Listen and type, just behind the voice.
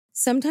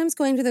Sometimes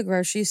going to the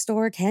grocery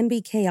store can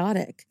be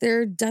chaotic.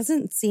 There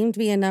doesn't seem to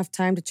be enough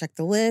time to check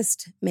the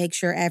list, make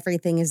sure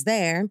everything is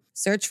there,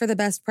 search for the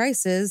best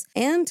prices,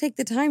 and take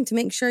the time to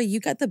make sure you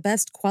get the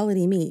best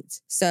quality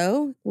meat.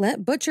 So,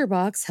 let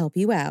ButcherBox help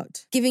you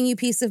out. Giving you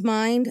peace of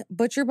mind,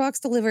 ButcherBox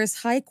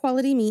delivers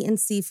high-quality meat and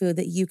seafood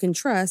that you can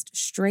trust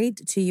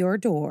straight to your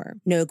door.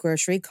 No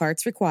grocery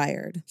carts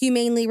required.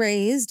 Humanely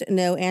raised,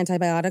 no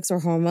antibiotics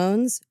or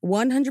hormones,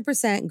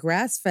 100%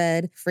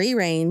 grass-fed,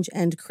 free-range,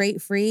 and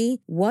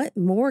crate-free. What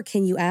more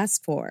can you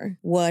ask for?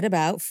 What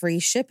about free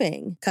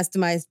shipping,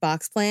 customized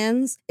box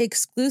plans,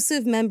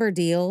 exclusive member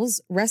deals,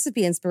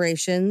 recipe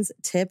inspirations,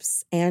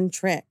 tips, and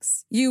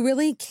tricks? You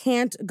really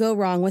can't go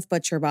wrong with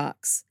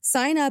ButcherBox.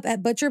 Sign up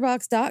at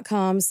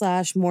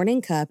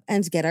butcherbox.com/morningcup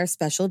and get our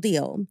special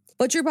deal.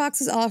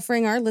 ButcherBox is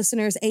offering our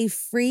listeners a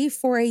free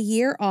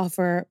for-a-year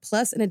offer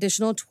plus an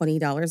additional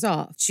 $20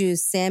 off.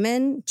 Choose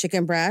salmon,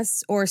 chicken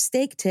breasts, or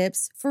steak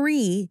tips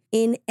free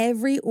in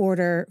every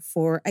order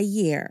for a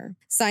year.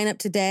 Sign up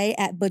today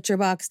at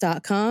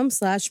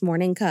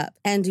butcherbox.com/morningcup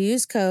and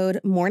use code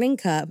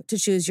morningcup to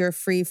choose your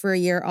free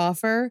for-a-year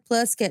offer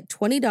plus get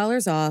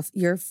 $20 off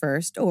your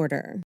first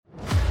order.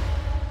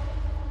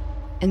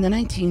 In the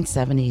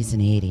 1970s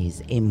and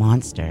 80s, a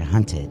monster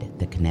hunted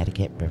the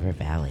Connecticut River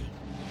Valley.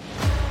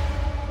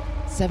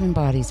 7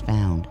 bodies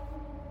found,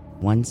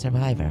 1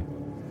 survivor,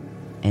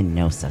 and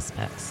no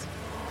suspects.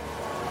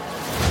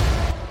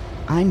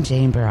 I'm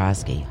Jane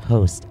Borowski,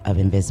 host of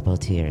Invisible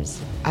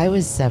Tears. I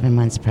was 7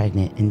 months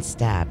pregnant and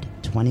stabbed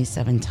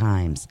 27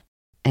 times,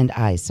 and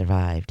I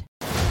survived.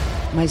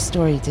 My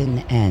story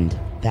didn't end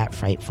that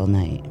frightful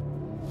night.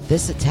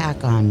 This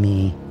attack on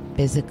me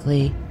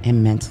physically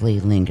and mentally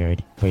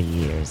lingered for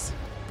years.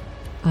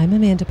 I'm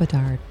Amanda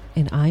Bedard,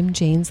 and I'm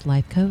Jane's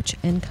life coach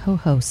and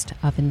co-host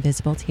of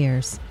Invisible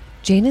Tears.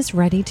 Jane is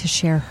ready to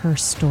share her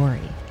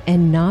story,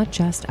 and not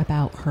just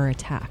about her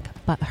attack,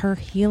 but her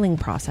healing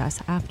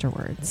process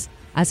afterwards.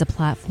 As a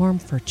platform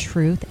for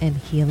truth and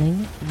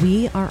healing,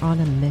 we are on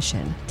a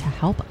mission to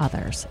help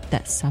others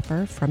that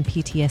suffer from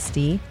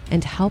PTSD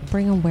and help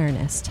bring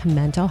awareness to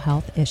mental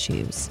health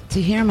issues.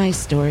 To hear my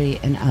story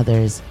and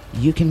others,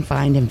 you can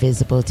find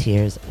Invisible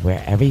Tears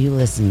wherever you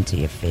listen to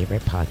your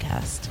favorite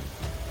podcast.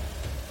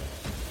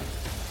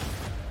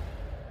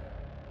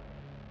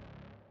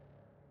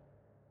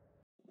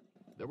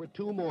 There were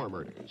 2 more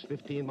murders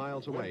 15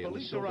 miles away. When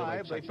police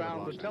arrived, they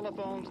found the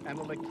telephones and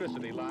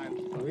electricity lines.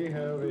 We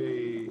have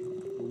a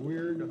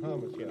weird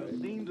homicide. A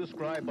scene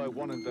described by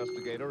one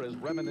investigator as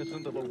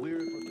reminiscent of a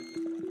weird...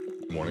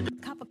 Morning.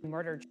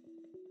 Murder.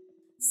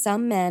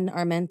 Some men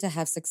are meant to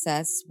have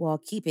success while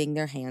keeping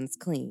their hands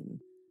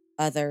clean.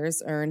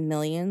 Others earn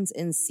millions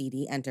in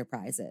seedy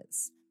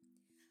enterprises.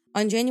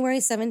 On January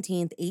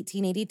 17th,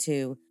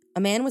 1882, a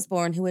man was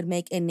born who would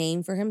make a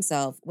name for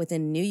himself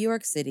within New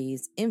York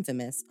City's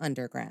infamous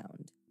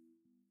underground.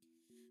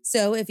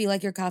 So if you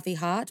like your coffee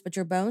hot but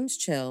your bones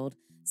chilled,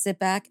 sit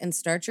back and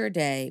start your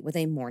day with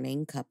a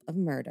morning cup of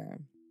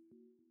murder.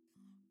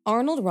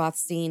 Arnold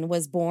Rothstein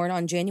was born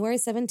on January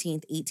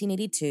 17,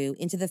 1882,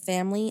 into the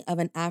family of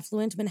an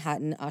affluent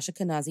Manhattan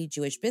Ashkenazi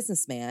Jewish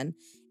businessman,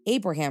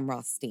 Abraham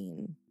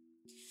Rothstein.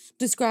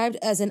 Described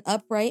as an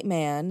upright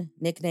man,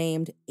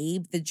 nicknamed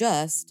Abe the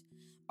Just,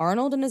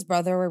 Arnold and his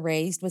brother were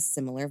raised with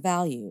similar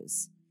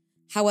values.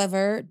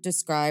 However,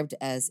 described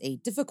as a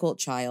difficult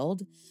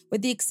child,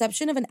 with the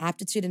exception of an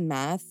aptitude in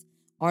math,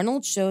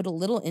 Arnold showed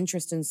little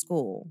interest in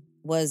school,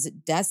 was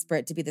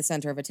desperate to be the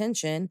center of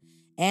attention,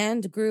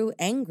 and grew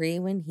angry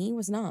when he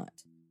was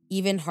not,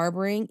 even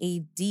harboring a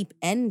deep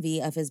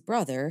envy of his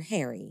brother,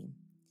 Harry.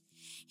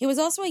 He was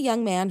also a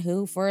young man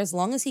who, for as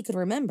long as he could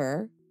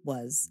remember,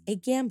 was a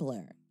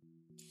gambler.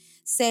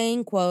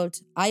 Saying,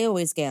 quote, "I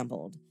always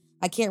gambled.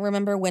 I can't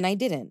remember when I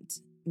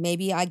didn't.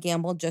 Maybe I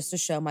gambled just to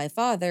show my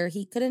father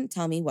he couldn't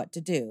tell me what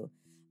to do,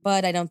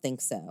 but I don't think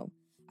so.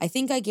 I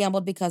think I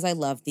gambled because I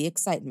loved the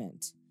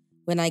excitement.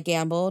 When I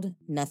gambled,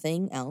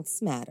 nothing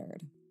else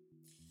mattered."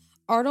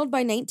 Arnold,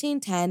 by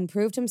 1910,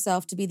 proved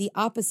himself to be the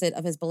opposite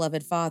of his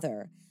beloved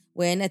father,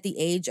 when, at the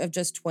age of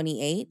just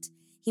 28,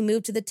 he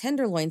moved to the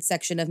Tenderloin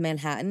section of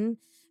Manhattan,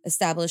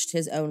 established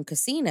his own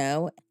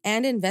casino,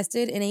 and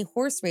invested in a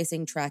horse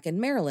racing track in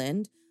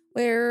Maryland,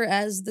 where,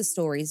 as the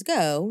stories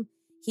go,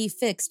 he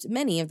fixed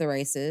many of the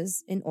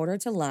races in order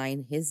to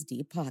line his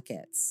deep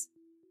pockets.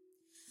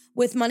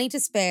 With money to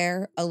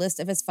spare, a list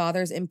of his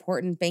father's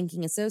important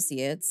banking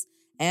associates,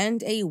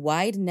 and a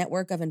wide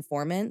network of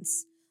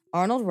informants,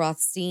 Arnold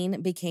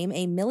Rothstein became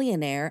a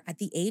millionaire at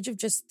the age of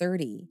just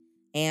 30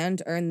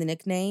 and earned the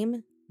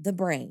nickname The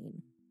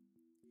Brain.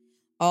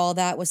 All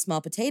that was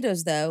small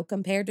potatoes, though,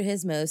 compared to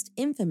his most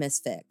infamous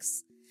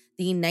fix,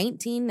 the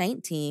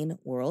 1919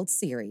 World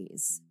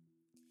Series.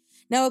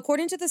 Now,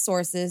 according to the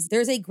sources,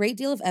 there's a great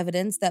deal of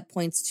evidence that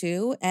points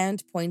to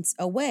and points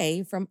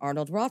away from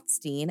Arnold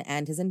Rothstein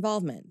and his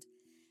involvement.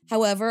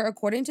 However,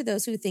 according to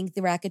those who think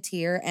the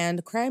racketeer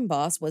and crime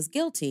boss was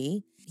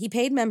guilty, he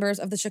paid members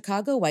of the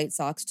Chicago White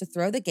Sox to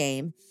throw the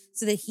game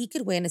so that he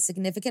could win a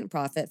significant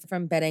profit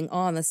from betting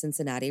on the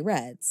Cincinnati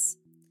Reds.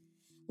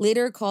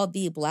 Later called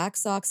the Black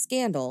Sox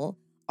scandal,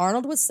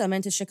 Arnold was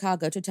summoned to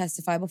Chicago to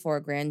testify before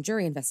a grand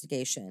jury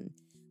investigation,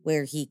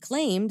 where he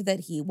claimed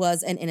that he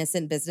was an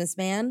innocent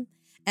businessman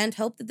and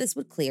hoped that this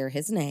would clear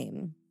his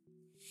name.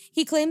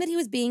 He claimed that he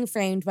was being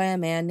framed by a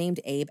man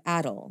named Abe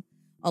Adel,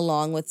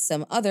 along with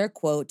some other,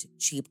 quote,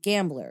 cheap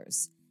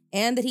gamblers,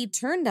 and that he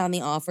turned down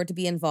the offer to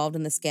be involved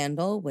in the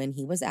scandal when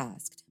he was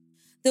asked.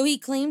 Though he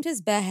claimed his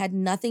bet had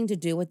nothing to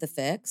do with the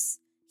fix,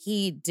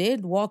 he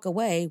did walk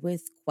away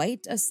with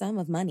quite a sum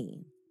of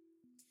money.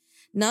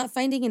 Not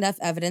finding enough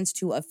evidence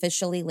to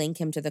officially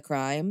link him to the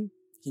crime,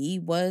 he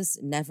was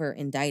never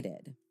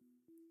indicted.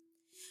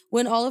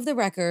 When all of the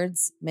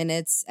records,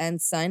 minutes,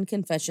 and signed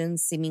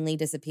confessions seemingly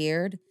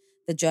disappeared,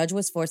 the judge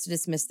was forced to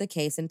dismiss the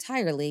case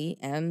entirely,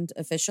 and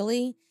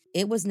officially,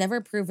 it was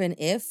never proven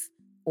if,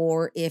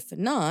 or if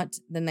not,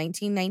 the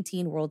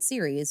 1919 World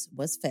Series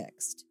was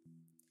fixed.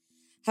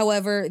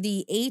 However,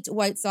 the 8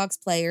 White Sox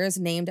players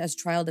named as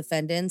trial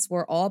defendants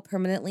were all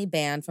permanently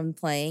banned from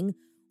playing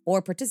or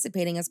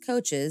participating as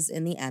coaches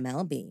in the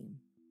MLB.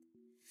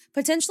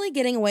 Potentially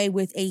getting away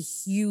with a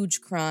huge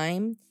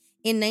crime,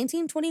 in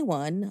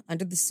 1921,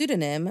 under the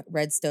pseudonym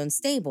Redstone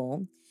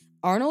Stable,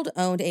 Arnold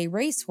owned a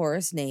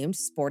racehorse named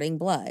Sporting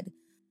Blood,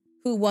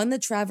 who won the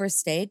Travers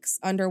Stakes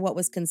under what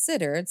was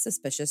considered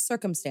suspicious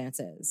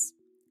circumstances.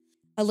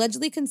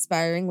 Allegedly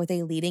conspiring with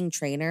a leading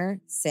trainer,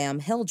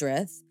 Sam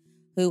Hildreth,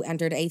 who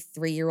entered a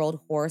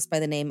 3-year-old horse by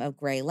the name of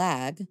Grey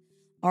Lag,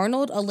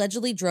 Arnold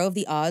allegedly drove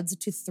the odds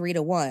to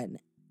 3-1,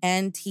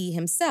 and he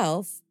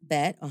himself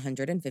bet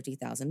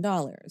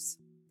 $150,000.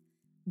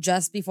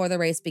 Just before the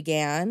race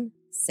began,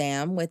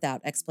 Sam,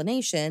 without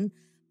explanation,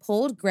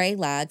 pulled Grey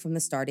Lag from the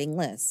starting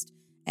list,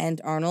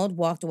 and Arnold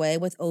walked away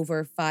with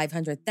over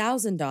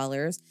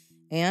 $500,000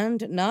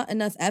 and not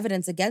enough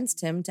evidence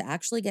against him to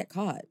actually get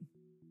caught.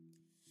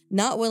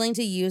 Not willing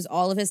to use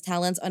all of his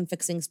talents on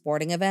fixing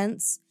sporting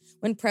events,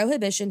 when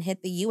Prohibition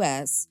hit the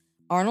U.S.,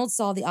 Arnold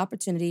saw the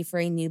opportunity for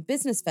a new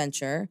business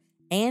venture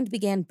and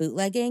began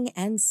bootlegging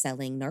and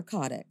selling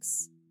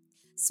narcotics.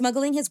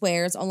 Smuggling his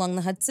wares along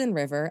the Hudson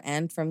River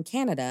and from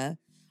Canada,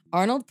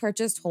 Arnold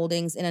purchased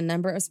holdings in a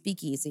number of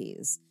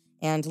speakeasies,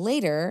 and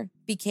later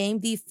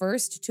became the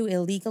first to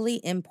illegally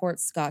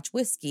import Scotch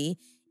whiskey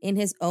in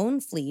his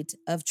own fleet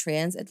of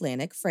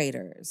transatlantic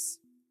freighters.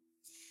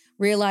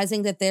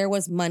 Realizing that there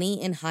was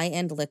money in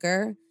high-end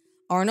liquor,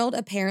 Arnold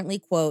apparently,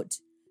 quote,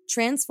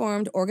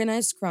 transformed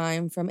organized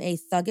crime from a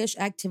thuggish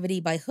activity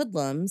by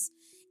hoodlums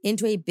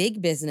into a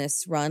big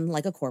business run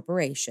like a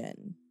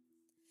corporation.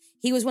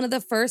 He was one of the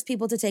first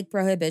people to take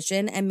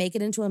Prohibition and make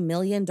it into $1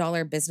 million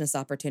business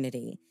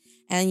opportunity,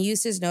 and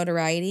used his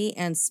notoriety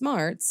and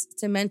smarts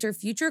to mentor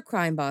future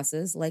crime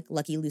bosses like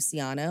Lucky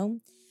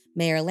Luciano,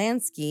 Mayor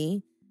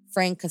Lansky,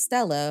 Frank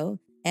Costello,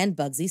 and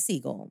Bugsy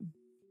Siegel.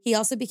 He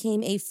also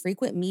became a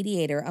frequent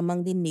mediator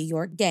among the New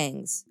York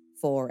gangs,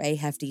 for a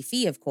hefty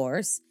fee, of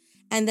course,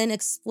 and then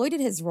exploited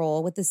his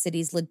role with the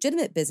city's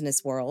legitimate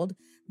business world,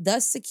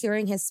 thus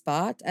securing his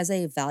spot as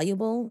a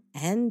valuable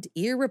and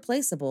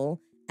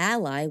irreplaceable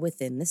ally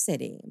within the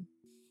city.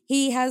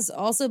 He has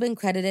also been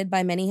credited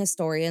by many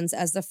historians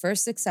as the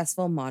first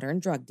successful modern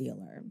drug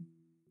dealer.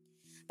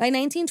 By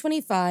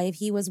 1925,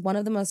 he was one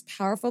of the most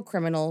powerful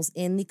criminals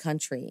in the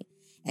country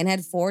and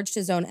had forged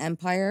his own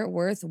empire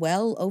worth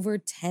well over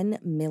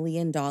 $10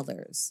 million,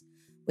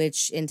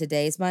 which in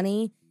today's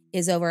money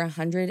is over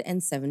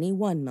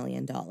 $171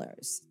 million,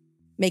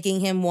 making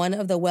him one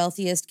of the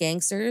wealthiest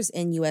gangsters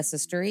in U.S.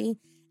 history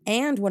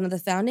and one of the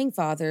founding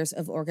fathers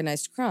of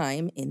organized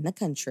crime in the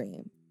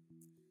country.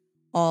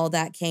 All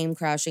that came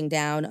crashing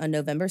down on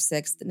November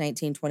 6,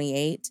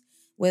 1928,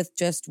 with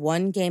just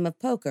one game of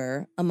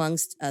poker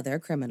amongst other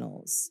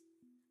criminals.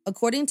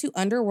 According to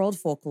underworld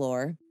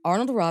folklore,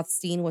 Arnold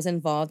Rothstein was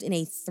involved in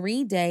a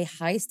 3-day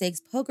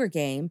high-stakes poker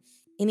game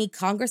in a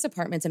Congress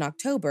apartment in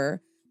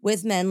October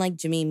with men like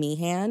Jimmy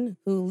Meehan,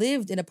 who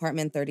lived in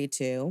apartment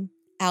 32,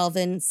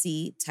 Alvin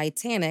C.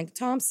 Titanic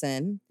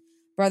Thompson,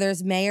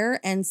 brothers Mayer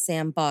and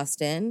Sam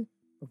Boston,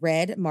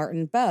 Red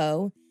Martin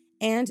Bowe,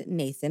 and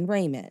Nathan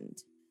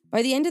Raymond.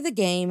 By the end of the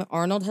game,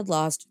 Arnold had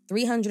lost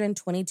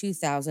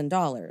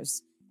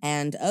 $322,000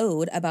 and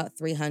owed about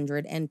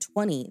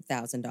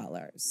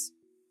 $320,000.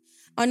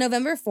 On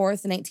November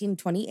 4th,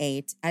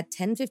 1928, at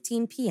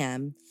 10:15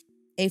 p.m.,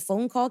 a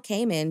phone call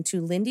came in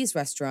to Lindy's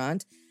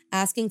restaurant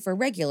asking for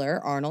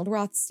regular Arnold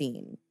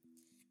Rothstein.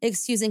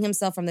 Excusing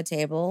himself from the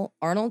table,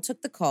 Arnold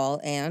took the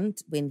call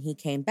and, when he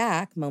came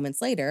back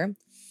moments later,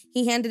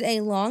 he handed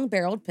a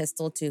long-barreled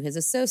pistol to his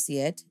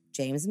associate,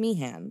 James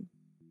Meehan.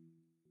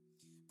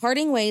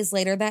 Parting ways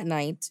later that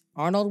night,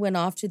 Arnold went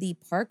off to the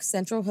Park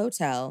Central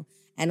Hotel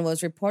and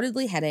was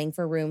reportedly heading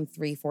for room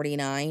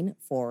 349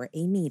 for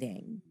a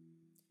meeting.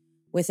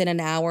 Within an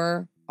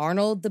hour,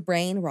 Arnold the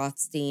Brain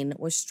Rothstein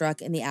was struck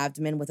in the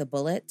abdomen with a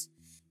bullet,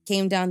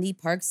 came down the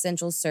Park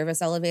Central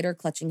service elevator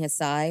clutching his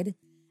side,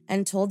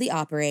 and told the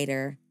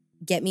operator,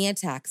 "Get me a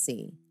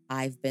taxi.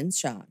 I've been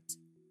shot."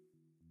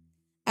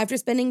 After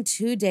spending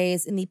 2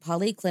 days in the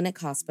Polyclinic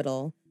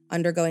Hospital,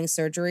 undergoing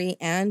surgery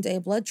and a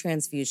blood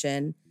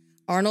transfusion,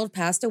 Arnold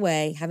passed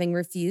away, having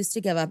refused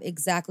to give up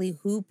exactly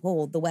who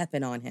pulled the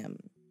weapon on him,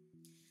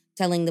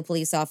 telling the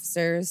police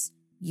officers,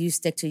 "You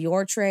stick to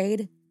your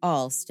trade,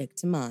 I'll stick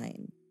to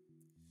mine."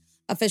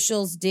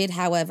 Officials did,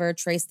 however,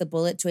 trace the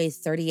bullet to a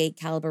 .38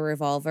 caliber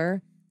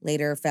revolver,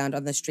 later found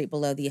on the street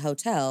below the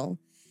hotel,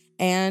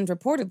 and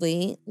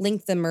reportedly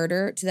linked the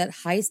murder to that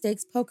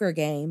high-stakes poker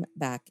game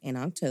back in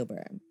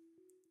October.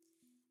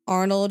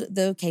 Arnold,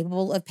 though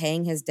capable of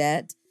paying his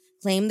debt,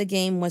 claimed the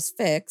game was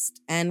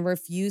fixed and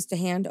refused to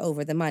hand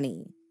over the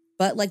money.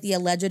 But like the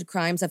alleged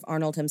crimes of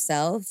Arnold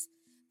himself,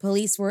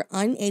 police were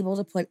unable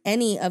to put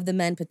any of the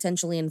men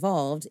potentially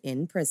involved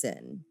in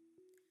prison.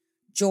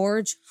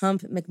 George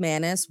Hump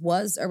McManus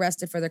was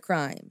arrested for the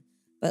crime,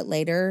 but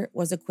later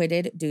was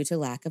acquitted due to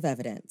lack of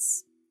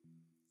evidence.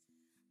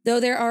 Though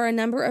there are a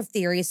number of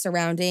theories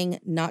surrounding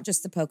not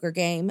just the poker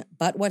game,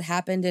 but what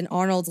happened in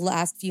Arnold's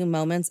last few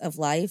moments of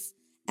life,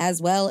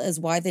 as well as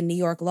why the New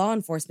York law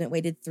enforcement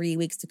waited 3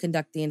 weeks to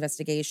conduct the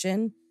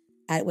investigation,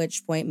 at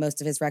which point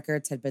most of his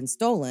records had been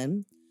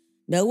stolen,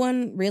 no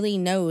one really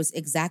knows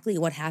exactly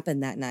what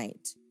happened that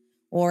night,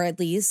 or at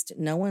least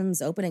no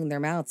one's opening their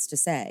mouths to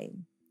say.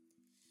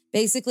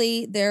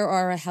 Basically, there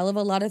are a hell of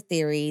a lot of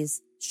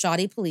theories,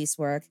 shoddy police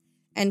work,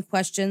 and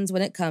questions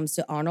when it comes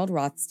to Arnold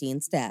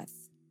Rothstein's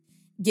death.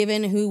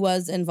 Given who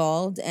was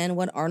involved and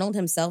what Arnold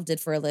himself did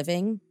for a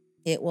living,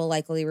 it will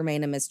likely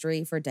remain a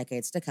mystery for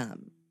decades to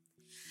come.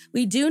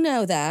 We do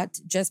know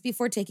that, just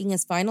before taking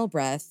his final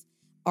breath,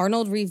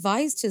 Arnold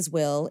revised his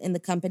will in the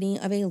company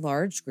of a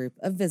large group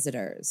of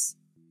visitors.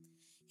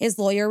 His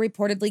lawyer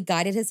reportedly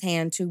guided his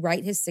hand to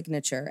write his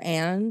signature,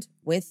 and,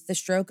 with the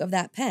stroke of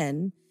that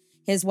pen,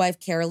 his wife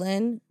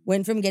Carolyn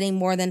went from getting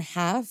more than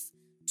half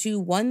to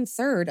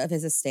 1/3 of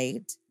his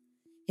estate.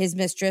 His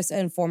mistress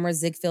and former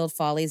Ziegfeld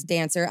Follies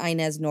dancer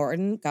Inez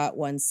Norton got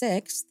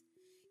 1/6.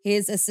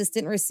 His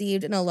assistant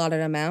received an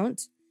allotted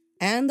amount,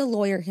 and the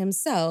lawyer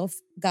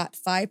himself got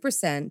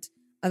 5%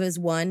 of his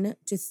 $1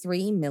 to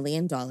 $3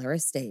 million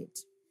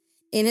estate.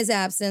 In his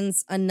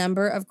absence, a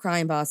number of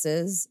crime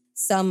bosses,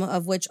 some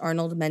of which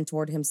Arnold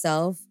mentored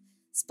himself,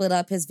 split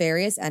up his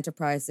various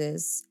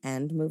enterprises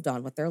and moved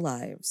on with their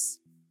lives.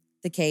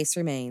 The case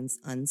remains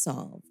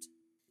unsolved.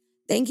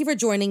 Thank you for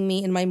joining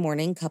me in my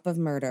morning cup of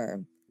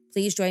murder.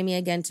 Please join me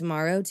again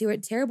tomorrow to hear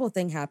what terrible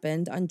thing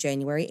happened on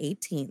January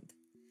 18th.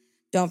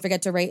 Don't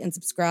forget to rate and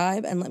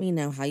subscribe and let me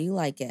know how you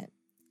like it.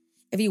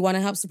 If you want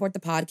to help support the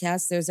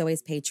podcast, there's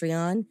always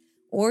Patreon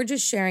or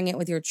just sharing it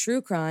with your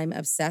true crime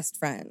obsessed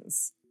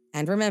friends.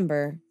 And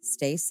remember,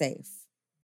 stay safe.